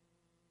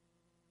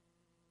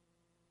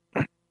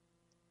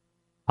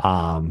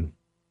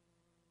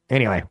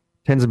 Anyway,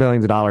 tens of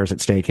billions of dollars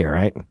at stake here,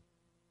 right?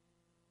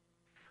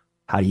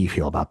 How do you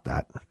feel about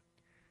that?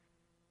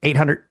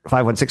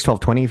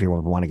 800-516-1220 if you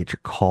want to get your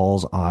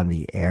calls on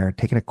the air.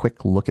 Taking a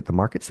quick look at the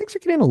markets. Things are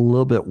getting a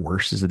little bit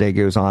worse as the day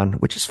goes on,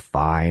 which is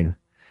fine.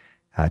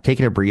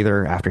 Taking a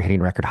breather after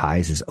hitting record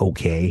highs is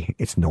okay.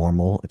 It's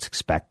normal. It's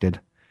expected.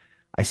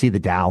 I see the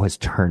Dow has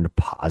turned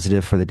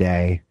positive for the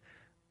day,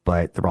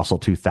 but the Russell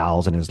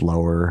 2000 is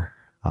lower.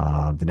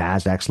 The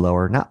NASDAQ's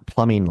lower. Not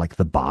plumbing like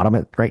the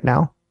bottom right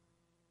now,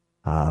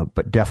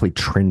 but definitely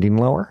trending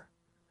lower.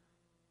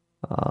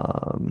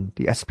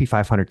 The S&P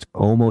 500 is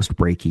almost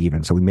break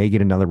even, so we may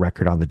get another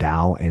record on the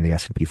Dow and the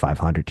S&P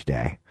 500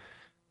 today.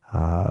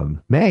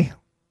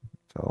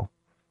 So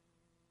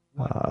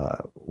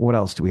what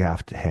else do we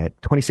have to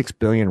hit? 26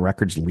 billion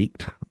records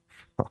leaked.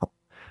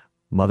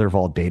 Mother of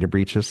all data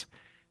breaches.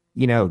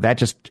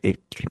 It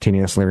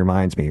continuously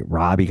reminds me,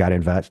 Rob, you got to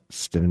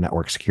invest in a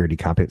network security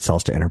company that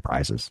sells to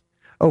enterprises.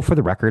 Oh, for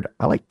the record,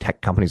 I like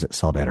tech companies that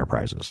sell to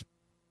enterprises.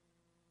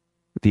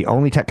 The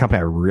only tech company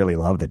I really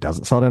love that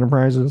doesn't sell to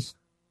enterprises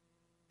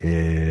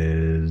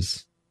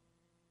is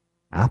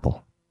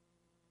Apple.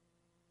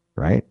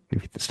 Right?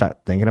 If you start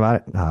thinking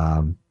about it,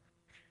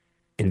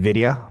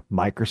 NVIDIA,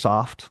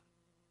 Microsoft,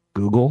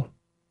 Google,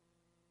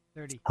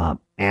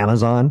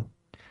 Amazon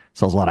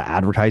sells a lot of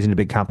advertising to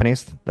big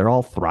companies. They're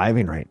all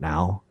thriving right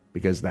now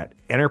because that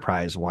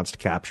enterprise wants to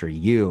capture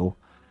you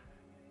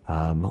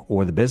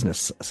or the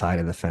business side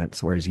of the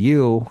fence, whereas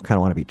you kind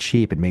of want to be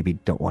cheap and maybe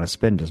don't want to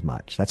spend as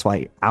much. That's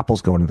why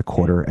Apple's going into the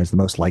quarter as the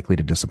most likely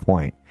to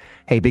disappoint.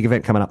 Hey, big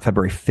event coming up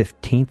February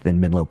 15th in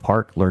Menlo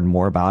Park. Learn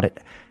more about it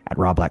at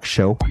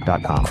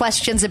robblackshow.com.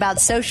 Questions about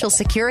Social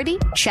Security?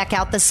 Check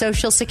out the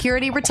Social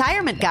Security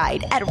Retirement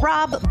Guide at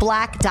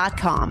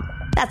robblack.com.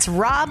 That's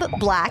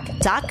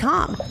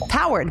robblack.com,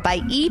 powered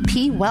by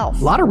EP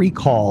Wealth. A lot of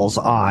recalls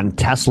on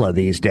Tesla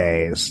these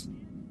days.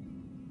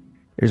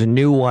 There's a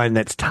new one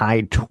that's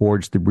tied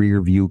towards the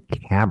rear view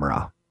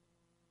camera.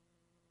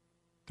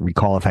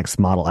 recall affects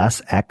Model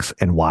S, X,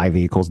 and Y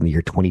vehicles in the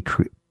year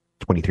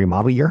 2023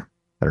 model year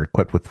that are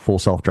equipped with full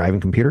self-driving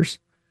computers,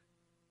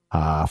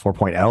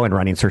 4.0 and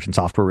running certain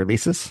software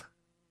releases.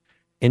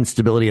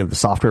 Instability of the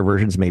software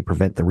versions may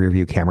prevent the rear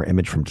view camera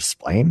image from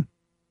displaying.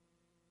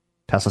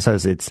 Tesla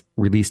says it's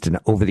released an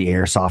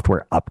over-the-air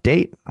software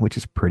update, which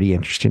is pretty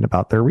interesting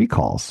about their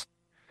recalls.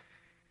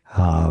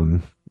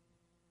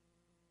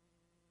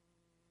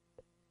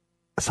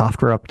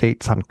 Software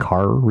updates on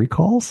car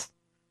recalls?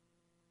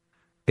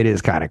 It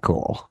is kind of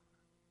cool.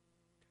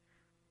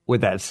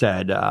 With that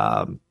said,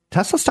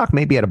 Tesla stock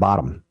may be at a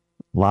bottom.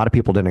 A lot of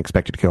people didn't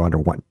expect it to go under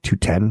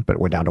 210, but it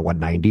went down to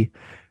 190.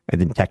 And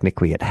then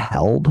technically it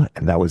held,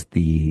 and that was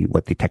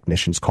what the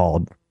technicians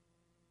called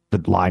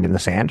the line in the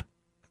sand.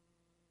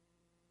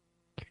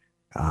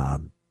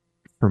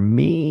 For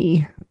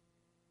me,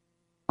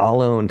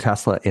 I'll own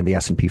Tesla in the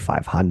S&P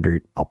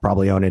 500. I'll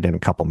probably own it in a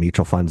couple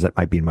mutual funds that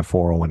might be in my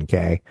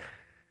 401k.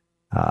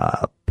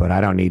 But I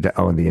don't need to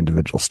own the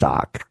individual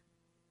stock.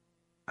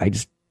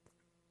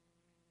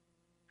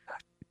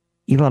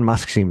 Elon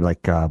Musk seemed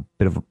like a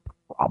bit of a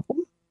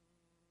problem.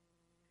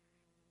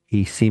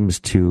 He seems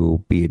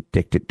to be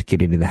addicted to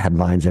getting in the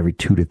headlines every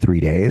 2 to 3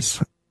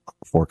 days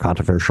for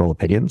controversial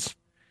opinions.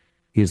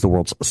 He is the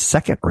world's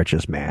second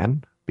richest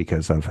man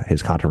because of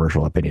his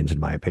controversial opinions, in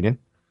my opinion.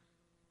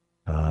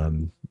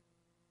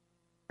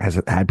 Has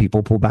had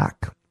people pull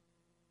back.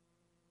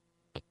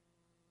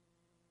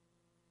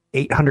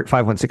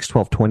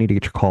 800-516-1220 to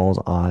get your calls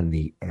on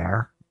the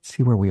air. Let's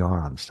see where we are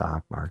on the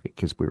stock market,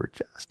 because we were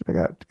just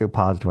about to go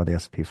positive on the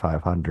S&P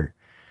 500.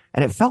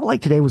 And it felt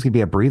like today was going to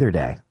be a breather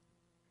day.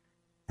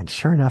 And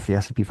sure enough, the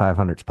S&P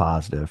 500 is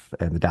positive,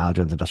 and the Dow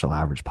Jones Industrial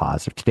Average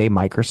positive. Today,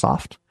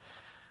 Microsoft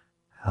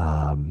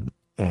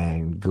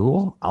and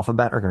Google,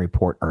 Alphabet are going to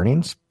report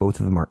earnings. Both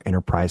of them are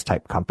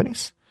enterprise-type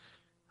companies.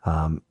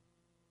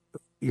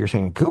 You're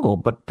saying Google,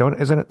 but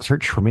isn't it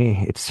search for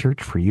me? It's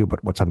search for you,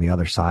 but what's on the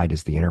other side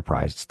is the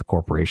enterprise. It's the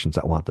corporations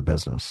that want the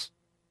business.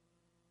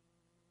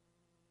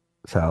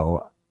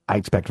 So I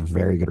expect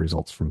very good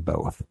results from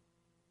both.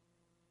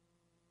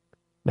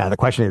 Now, the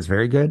question is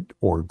very good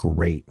or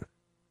great.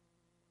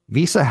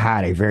 Visa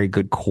had a very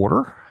good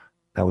quarter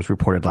that was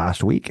reported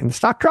last week, and the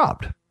stock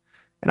dropped.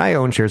 And I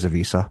own shares of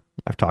Visa.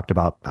 I've talked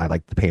about, I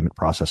like the payment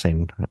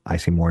processing. I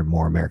see more and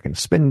more Americans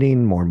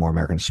spending, more and more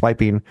Americans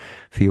swiping,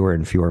 fewer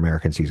and fewer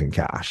Americans using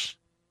cash.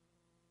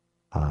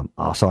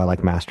 Also, I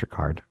like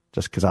MasterCard.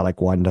 Just because I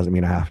like one doesn't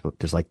mean I have to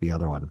dislike the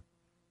other one.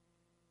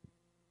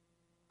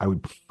 I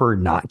would prefer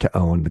not to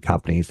own the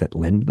companies that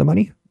lend the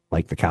money,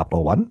 like the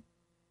Capital One.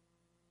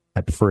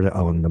 I prefer to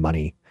own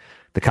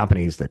the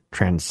companies that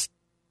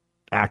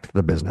transact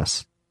the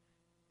business.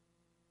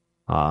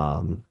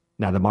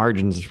 Now, the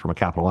margins from a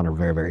Capital One are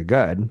very, very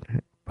good,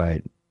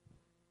 but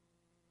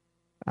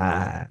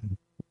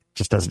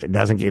it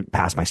doesn't get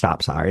past my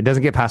stop sign. It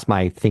doesn't get past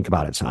my think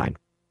about it sign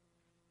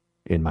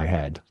in my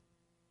head.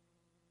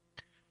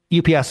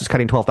 UPS is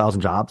cutting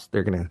 12,000 jobs.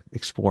 They're going to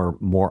explore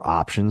more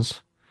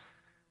options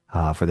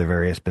for the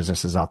various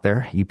businesses out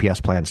there.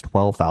 UPS plans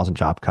 12,000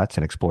 job cuts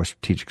and explore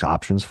strategic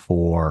options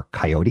for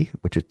Coyote,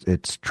 which is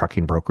its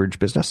trucking brokerage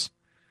business.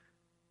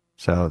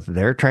 So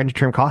they're trying to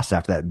trim costs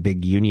after that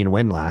big union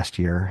win last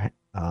year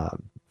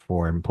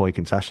for employee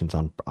concessions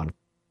on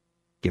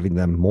giving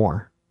them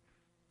more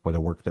for the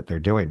work that they're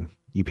doing.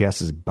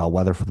 UPS is a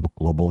bellwether for the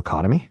global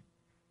economy.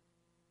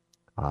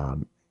 I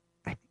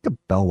think a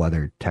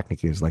bellwether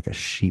technically is like a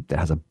sheep that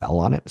has a bell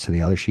on it, so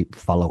the other sheep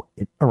follow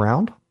it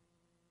around.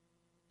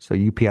 So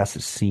UPS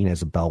is seen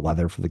as a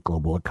bellwether for the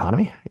global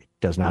economy. It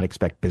does not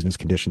expect business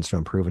conditions to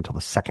improve until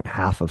the second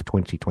half of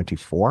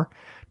 2024.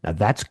 Now,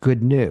 that's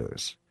good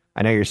news.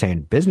 I know you're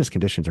saying business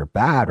conditions are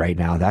bad right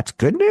now. That's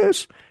good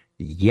news?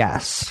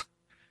 Yes.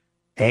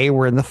 A,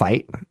 we're in the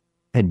fight.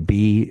 And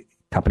B,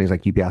 companies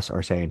like UPS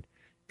are saying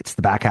it's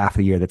the back half of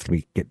the year that's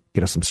going to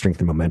get us some strength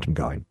and momentum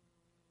going.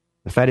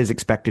 The Fed is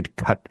expected to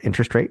cut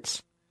interest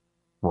rates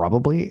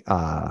probably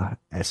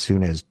as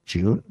soon as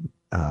June,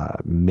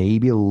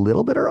 maybe a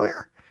little bit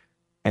earlier.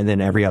 And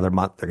then every other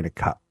month, they're going to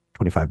cut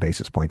 25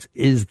 basis points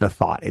is the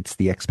thought. It's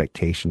the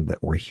expectation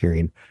that we're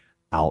hearing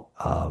out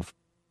of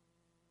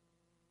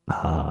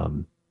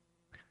the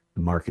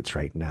markets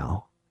right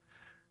now.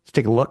 Let's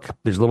take a look.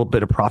 There's a little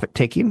bit of profit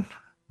taking,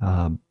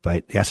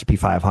 but the S&P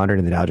 500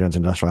 and the Dow Jones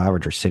Industrial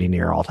Average are sitting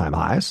near all-time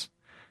highs.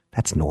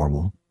 That's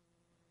normal.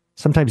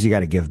 Sometimes you got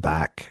to give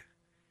back.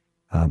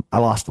 I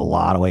lost a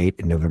lot of weight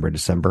in November,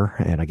 December,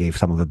 and I gave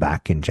some of it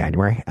back in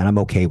January, and I'm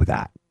okay with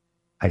that.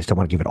 I just don't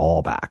want to give it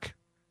all back.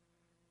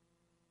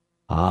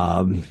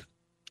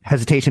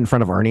 Hesitation in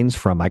front of earnings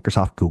from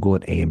Microsoft, Google,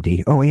 and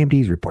AMD. Oh,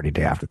 AMD is reporting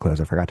day after close.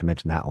 I forgot to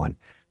mention that one.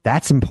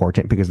 That's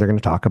important because they're going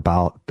to talk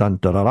about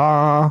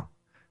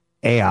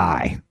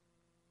AI.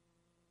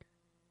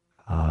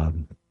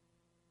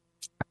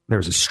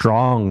 There's a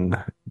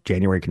strong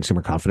January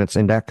consumer confidence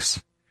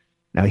index.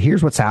 Now,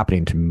 here's what's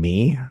happening to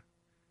me.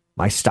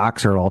 My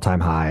stocks are at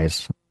all-time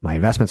highs. My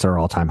investments are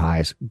all-time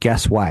highs.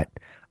 Guess what?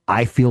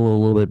 I feel a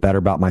little bit better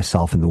about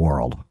myself in the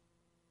world.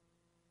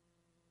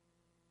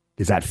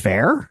 Is that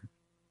fair?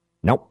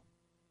 Nope.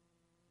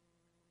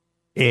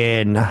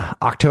 In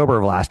October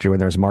of last year, when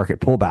there was a market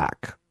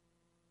pullback,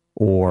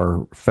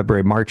 or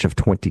February, March of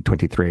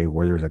 2023,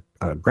 where there was an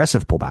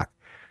aggressive pullback,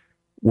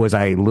 was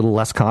I a little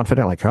less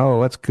confident? Like, oh,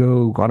 let's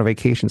go on a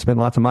vacation, spend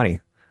lots of money.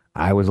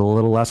 I was a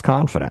little less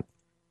confident.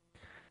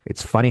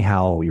 It's funny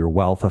how your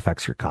wealth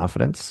affects your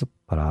confidence,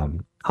 but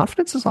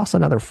confidence is also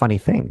another funny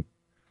thing.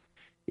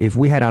 If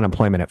we had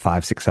unemployment at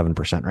 5, 6,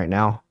 7% right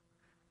now,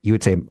 you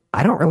would say,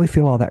 I don't really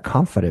feel all that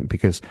confident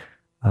because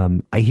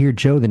I hear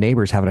Joe, the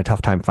neighbor, is having a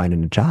tough time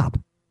finding a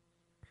job.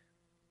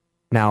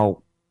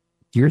 Now,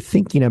 you're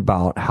thinking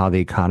about how the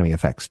economy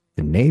affects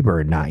the neighbor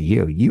and not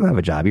you. You have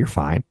a job, you're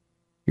fine.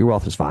 Your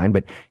wealth is fine,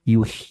 but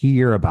you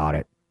hear about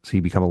it. So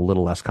you become a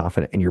little less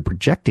confident and you're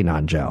projecting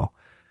on Joe.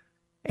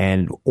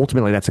 And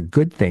ultimately, that's a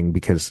good thing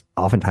because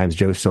oftentimes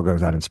Joe still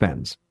goes out and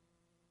spends.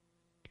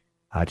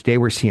 Today,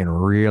 we're seeing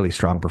really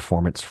strong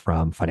performance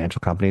from financial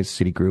companies,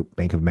 Citigroup,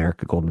 Bank of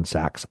America, Goldman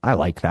Sachs. I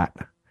like that.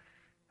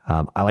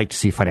 I like to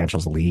see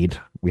financials lead.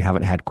 We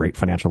haven't had great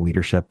financial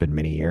leadership in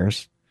many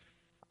years.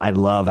 I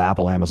love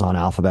Apple, Amazon,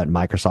 Alphabet,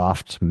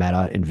 Microsoft,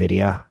 Meta,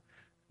 NVIDIA.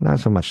 Not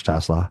so much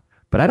Tesla.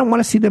 But I don't want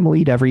to see them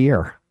lead every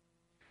year.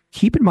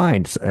 Keep in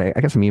mind, I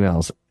got some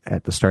emails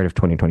at the start of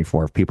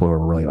 2024 of people who are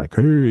really like,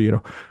 hey,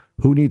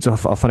 who needs a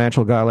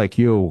financial guy like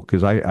you?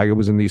 Because I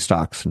was in these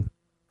stocks. And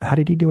how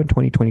did you do in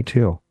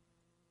 2022?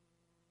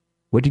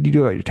 What did you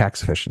do about your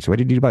tax efficiency? What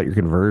did you do about your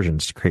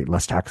conversions to create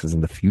less taxes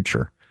in the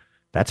future?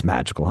 That's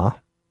magical, huh?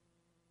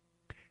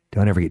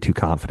 Don't ever get too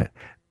confident.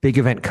 Big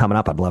event coming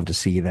up. I'd love to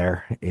see you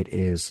there. It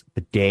is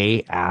the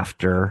day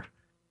after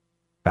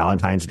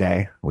Valentine's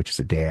Day, which is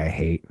a day I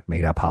hate,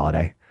 made up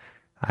holiday.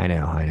 I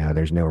know.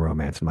 There's no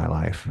romance in my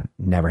life.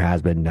 Never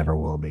has been, never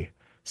will be.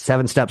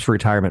 7 Steps for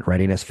Retirement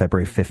Readiness,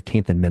 February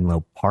 15th in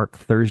Menlo Park.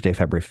 Thursday,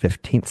 February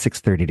 15th,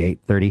 6:30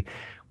 to 8:30.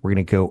 We're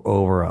going to go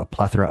over a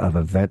plethora of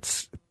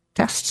events,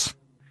 tests.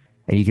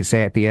 And you can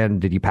say at the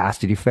end, did you pass?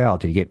 Did you fail?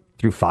 Did you get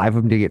through 5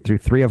 of them? Did you get through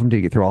 3 of them? Did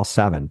you get through all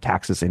 7?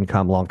 Taxes,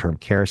 income, long-term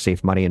care,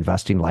 safe money,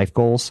 investing, life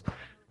goals,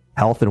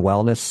 health and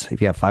wellness.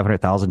 If you have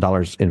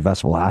 $500,000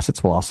 investable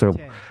assets, we'll also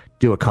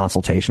do a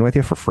consultation with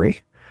you for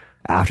free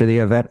after the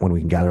event when we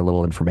can gather a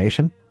little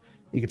information.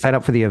 You can sign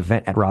up for the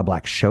event at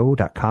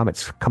robblackshow.com.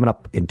 It's coming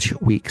up in 2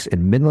 weeks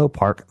in Menlo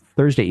Park,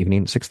 Thursday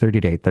evening,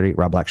 6:30 to 8:30,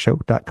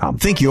 robblackshow.com.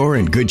 Think you're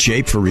in good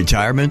shape for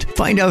retirement?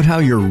 Find out how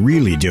you're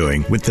really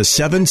doing with the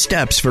 7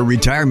 Steps for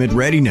Retirement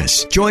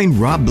Readiness. Join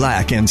Rob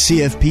Black and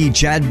CFP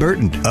Chad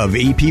Burton of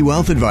EP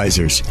Wealth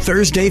Advisors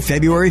Thursday,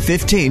 February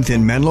 15th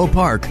in Menlo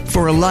Park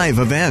for a live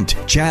event.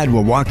 Chad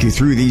will walk you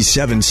through these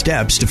 7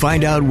 steps to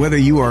find out whether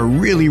you are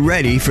really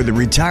ready for the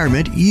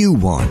retirement you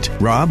want.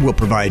 Rob will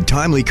provide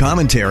timely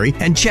commentary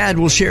and Chad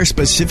will share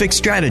specific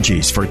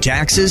strategies for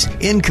taxes,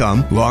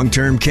 income,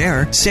 long-term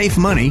care, safe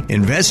money,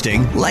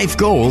 investing, life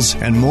goals,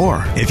 and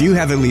more. If you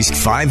have at least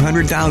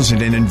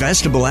 $500,000 in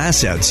investable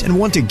assets and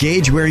want to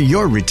gauge where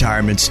your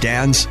retirement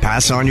stands,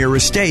 pass on your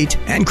estate,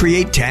 and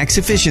create tax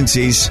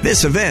efficiencies,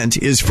 this event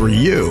is for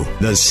you.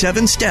 The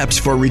 7 Steps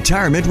for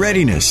Retirement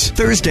Readiness.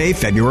 Thursday,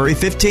 February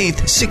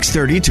 15th,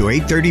 6:30 to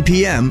 8:30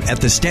 p.m.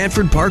 at the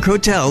Stanford Park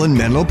Hotel in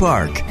Menlo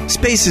Park.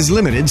 Space is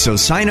limited, so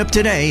sign up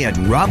today at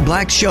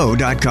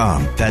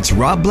robblackshow.com. That's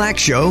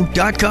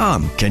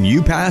robblackshow.com. Can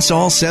you pass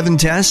all 7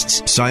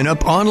 tests? Sign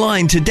up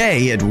online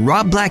today at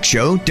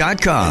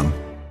robblackshow.com.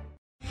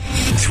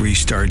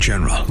 3-star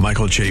General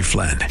Michael J.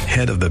 Flynn,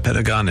 head of the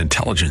Pentagon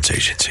Intelligence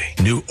Agency,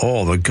 knew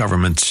all the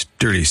government's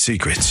dirty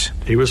secrets.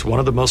 He was one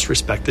of the most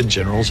respected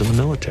generals in the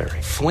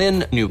military.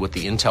 Flynn knew what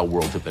the intel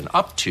world had been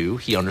up to.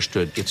 He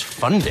understood its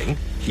funding.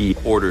 He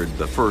ordered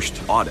the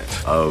first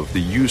audit of the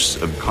use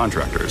of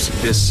contractors.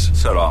 This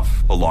set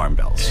off alarm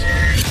bells.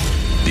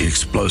 The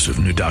explosive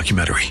new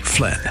documentary,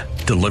 Flynn,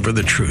 Deliver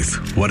the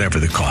Truth, Whatever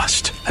the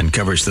Cost,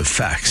 uncovers the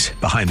facts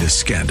behind this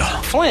scandal.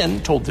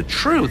 Flynn told the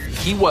truth.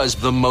 He was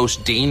the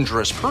most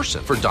dangerous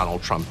person for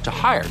Donald Trump to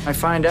hire. I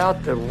find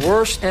out the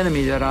worst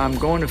enemy that I'm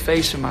going to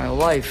face in my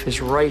life is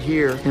right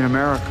here in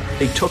America.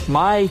 They took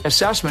my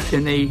assessment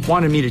and they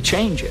wanted me to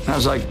change it. And I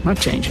was like, I'm not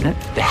changing it.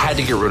 They had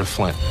to get rid of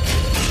Flynn.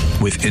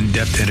 With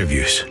in-depth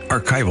interviews,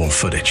 archival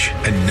footage,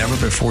 and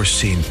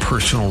never-before-seen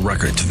personal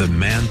records of the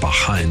man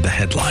behind the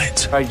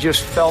headlines. I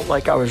just felt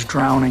like I was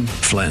drowning.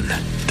 Flynn,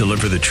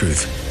 Deliver the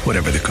Truth,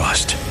 Whatever the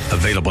Cost.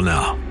 Available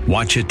now.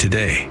 Watch it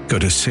today. Go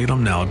to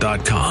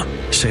salemnow.com.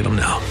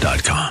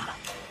 salemnow.com.